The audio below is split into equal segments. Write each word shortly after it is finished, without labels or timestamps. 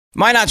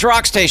Minot's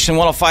Rock Station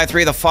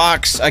 105.3 The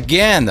Fox.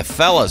 Again, the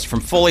fellas from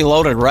Fully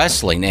Loaded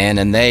Wrestling,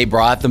 and they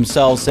brought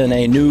themselves in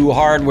a new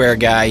hardware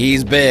guy.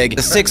 He's big.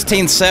 The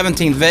 16th,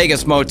 17th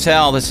Vegas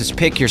Motel. This is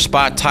Pick Your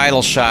Spot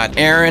title shot.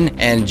 Aaron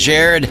and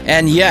Jared,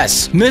 and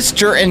yes,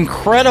 Mr.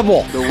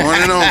 Incredible. The one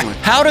and only.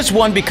 How does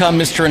one become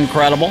Mr.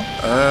 Incredible?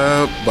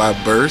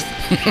 By birth.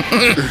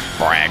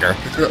 Bragger.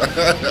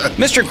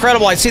 Mr.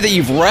 Incredible, I see that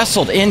you've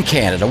wrestled in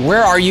Canada.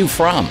 Where are you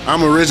from?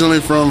 I'm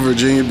originally from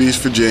Virginia Beach,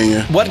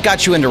 Virginia. What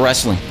got you into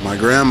wrestling? My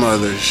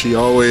grandmother, she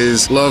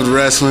always loved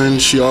wrestling.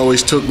 She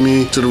always took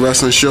me to the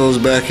wrestling shows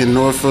back in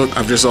Norfolk.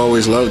 I've just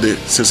always loved it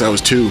since I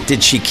was 2.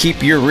 Did she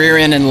keep your rear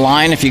end in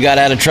line if you got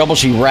out of trouble?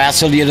 She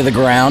wrestled you to the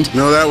ground?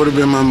 No, that would have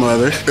been my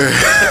mother.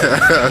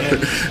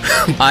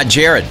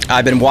 Jared,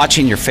 I've been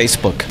watching your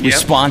Facebook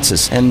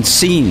responses and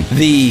seeing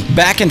the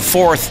back and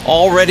forth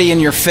already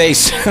in your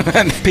face.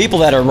 People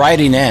that are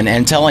writing in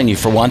and telling you,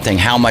 for one thing,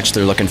 how much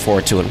they're looking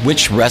forward to it,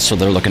 which wrestler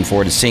they're looking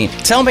forward to seeing.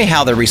 Tell me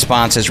how the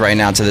response is right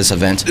now to this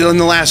event. In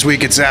the last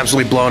week, it's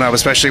absolutely blown up,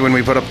 especially when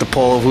we put up the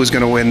poll of who's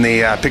going to win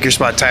the Pick Your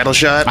Spot title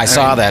shot. I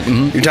saw that.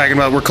 Mm-hmm. You're talking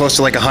about we're close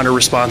to like 100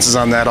 responses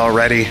on that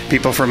already.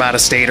 People from out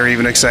of state are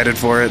even excited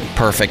for it.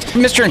 Perfect.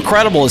 Mr.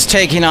 Incredible is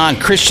taking on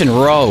Christian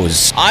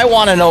Rose. I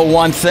want to know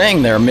one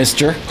thing there,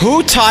 mister.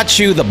 Who taught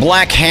you the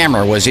Black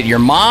Hammer? Was it your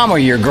mom or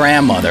your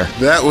grandmother?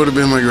 That would have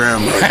been my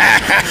grandmother.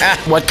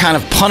 What kind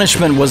of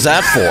punishment was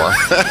that for?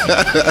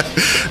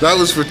 That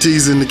was for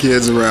teasing the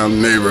kids around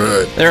the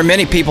neighborhood. There are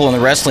many people in the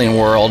wrestling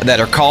world that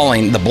are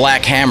calling the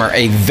Black Hammer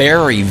a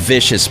very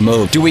vicious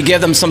move. Do we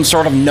give them some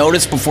sort of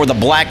notice before the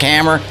Black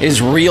Hammer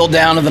is reeled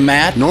down to the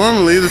mat?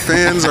 Normally, the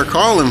fans are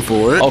calling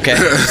for it. Okay.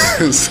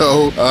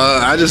 So,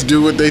 I just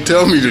do what they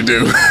tell me to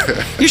do.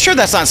 You sure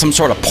that's not some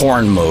sort of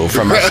porn move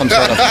from some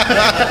sort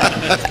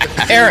of...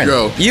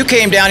 Aaron, you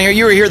came down here.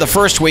 You were here the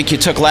first week. You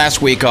took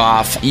last week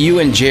off. You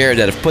and Jared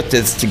that have put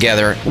this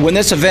together. When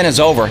this event is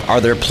over, are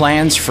there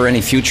plans for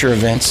any future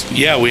events?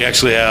 Yeah, we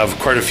actually have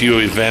quite a few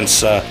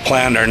events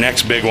planned. Our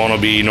next big one will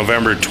be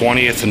November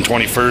 20th and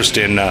 21st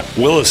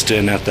in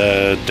Williston at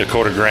the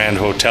Dakota Grand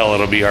Hotel.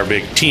 It'll be our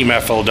big Team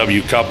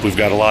FLW Cup. We've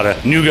got a lot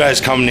of new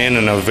guys coming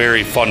in a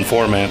very fun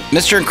format.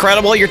 Mr.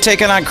 Incredible, you're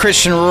taking on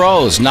Christian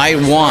Rose, night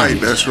one.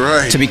 That's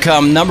right. To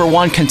become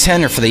 #1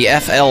 contender for the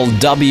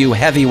FLW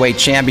Heavyweight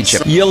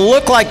Championship. You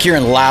look like you're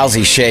in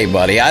lousy shape,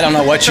 buddy. I don't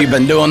know what you've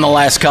been doing the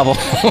last couple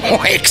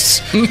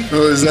weeks.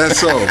 Oh, is that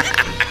so?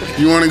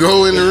 You want to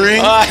go in the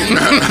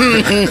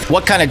ring?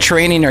 What kind of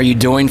training are you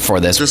doing for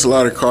this? Just a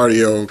lot of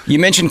cardio. You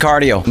mentioned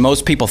cardio.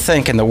 Most people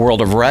think in the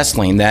world of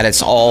wrestling that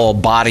it's all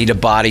body to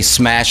body,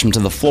 smash them to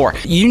the floor.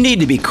 You need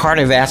to be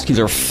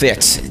cardiovascular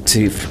fit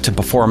to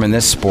perform in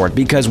this sport,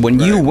 because when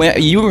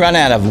you run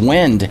out of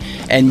wind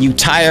and you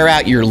tire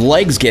out, your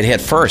legs get hit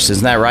first.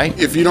 Isn't that right?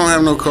 If you don't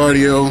have no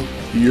cardio,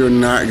 you're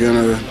not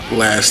gonna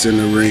last in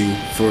the ring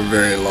for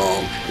very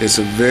long. It's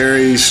a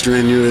very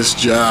strenuous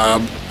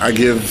job. I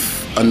give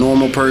a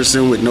normal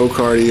person with no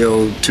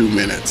cardio 2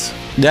 minutes.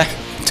 Yeah,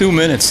 2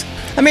 minutes.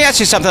 Let me ask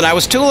you something. I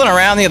was tooling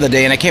around the other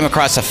day and I came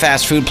across a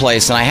fast food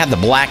place and I had the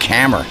Black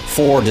Hammer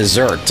for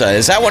dessert.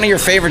 Is that one of your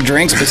favorite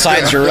drinks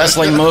besides your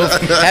wrestling move?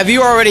 Have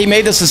you already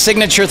made this a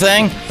signature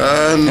thing?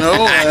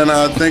 No, and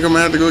I think I'm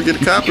gonna have to go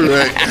get a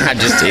copyright.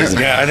 Just teasing.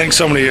 Yeah, I think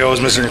somebody owes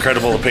Mr.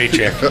 Incredible a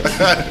paycheck.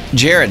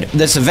 Jared,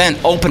 this event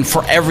open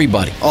for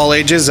everybody. All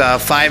ages,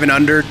 5 and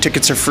under.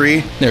 Tickets are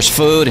free. There's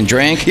food and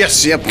drink?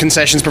 Yes, yep.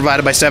 Concessions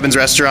provided by Seven's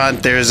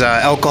Restaurant. There's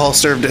alcohol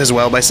served as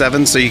well by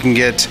Seven's, so you can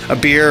get a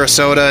beer, a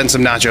soda, and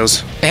some nachos.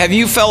 Have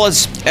you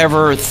fellas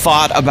ever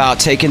thought about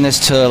taking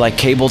this to like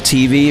cable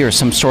TV or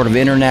some sort of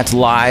internet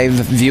live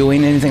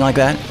viewing, anything like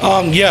that?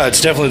 Yeah,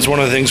 it's one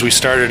of the things we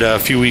started a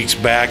few weeks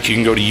back. You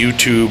can go to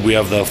YouTube. We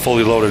have the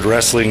Fully Loaded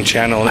Wrestling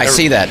channel. I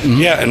see that.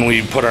 Mm-hmm. Yeah, and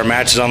we put our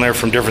matches on there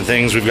from different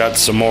things. We've got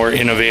some more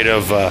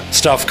innovative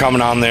stuff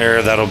coming on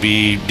there that'll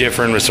be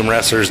different, with some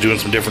wrestlers doing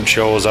some different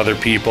shows, other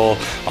people.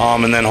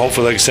 And then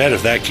hopefully, like I said,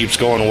 if that keeps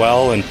going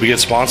well and we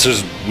get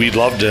sponsors, we'd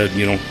love to,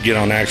 get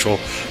on actual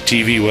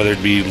TV, whether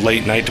it be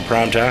late night to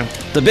prime time.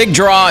 The big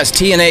draw is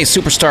TNA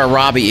superstar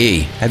Robbie E.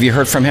 Have you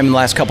heard from him in the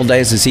last couple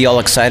days? Is he all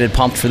excited,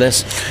 pumped for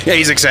this? Yeah,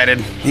 he's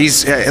excited.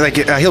 He's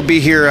he'll be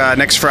here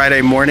next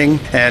Friday morning,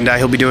 and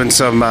he'll be doing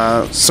some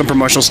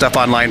promotional stuff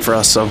online for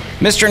us. So,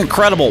 Mr.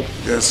 Incredible.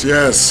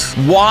 Yes.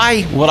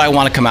 Why would I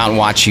want to come out and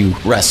watch you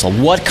wrestle?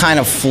 What kind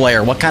of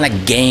flair, what kind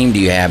of game do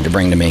you have to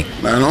bring to me?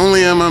 Not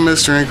only am I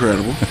Mr.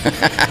 Incredible,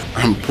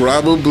 I'm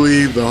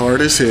probably the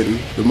hardest hitting,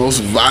 the most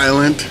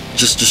violent,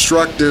 just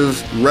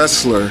destructive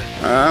wrestler.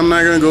 I'm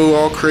not gonna go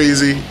all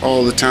crazy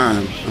all the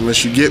time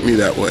unless you get me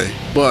that way.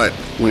 But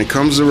when it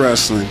comes to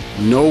wrestling,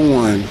 no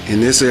one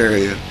in this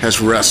area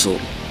has wrestled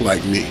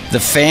like me. The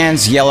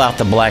fans yell out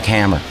the Black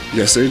Hammer.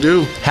 Yes, they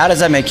do. How does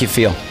that make you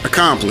feel?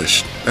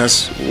 Accomplished.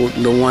 That's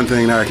the one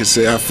thing that I can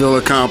say. I feel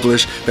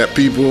accomplished, that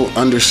people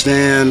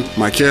understand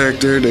my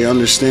character, they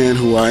understand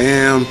who I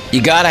am.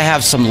 You gotta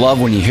have some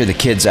love when you hear the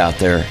kids out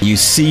there. You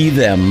see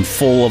them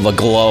full of a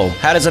glow.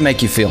 How does it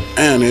make you feel?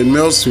 And it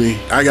melts me.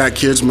 I got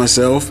kids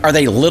myself. Are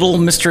they little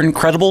Mr.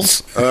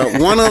 Incredibles?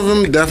 One of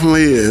them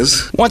definitely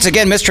is. Once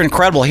again, Mr.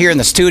 Incredible here in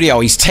the studio.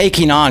 He's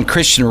taking on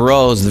Christian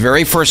Rose the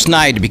very first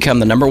night to become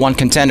the #1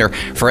 contender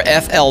for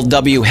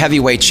FLW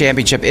Heavyweight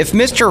Championship. If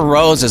Mr.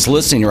 Rose is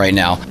listening right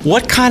now,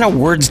 what kind of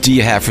words do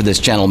you have for this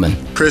gentleman?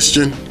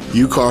 Christian,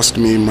 you cost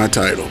me my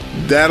title.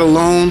 That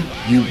alone,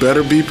 you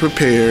better be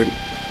prepared,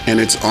 and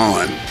it's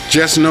on.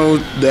 Just know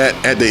that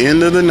at the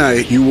end of the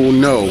night, you will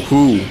know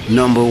who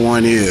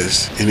 #1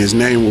 is, and his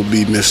name will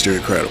be Mr.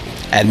 Incredible.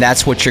 And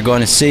that's what you're going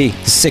to see.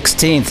 The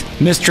 16th,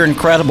 Mr.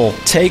 Incredible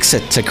takes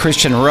it to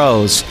Christian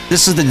Rose.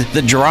 This is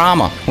the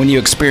drama when you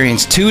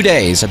experience 2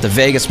 days at the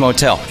Vegas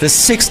Motel. The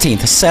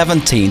 16th,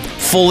 17th,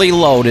 fully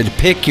loaded,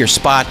 pick your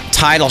spot,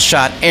 title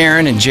shot.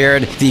 Aaron and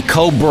Jared, the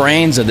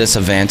co-brains of this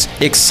event,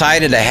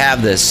 excited to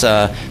have this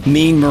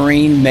Mean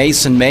Marine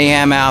Mason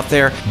Mayhem out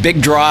there.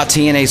 Big draw,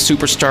 TNA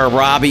superstar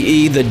Robbie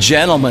E., the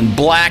gentleman,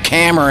 Black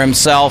Hammer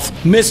himself,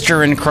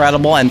 Mr.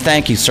 Incredible. And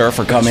thank you, sir,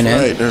 for coming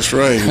in. That's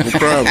right. No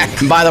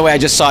problem. By the way,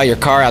 I just saw your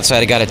car outside.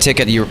 I got a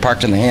ticket. You were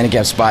parked in the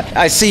handicap spot.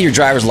 I see your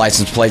driver's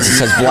license plate. It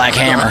says Black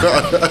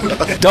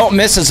Hammer. Don't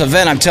miss this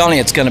event. I'm telling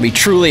you, it's going to be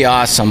truly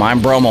awesome. I'm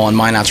Bromo on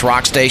Minot's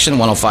Rock Station,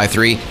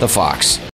 105.3 The Fox.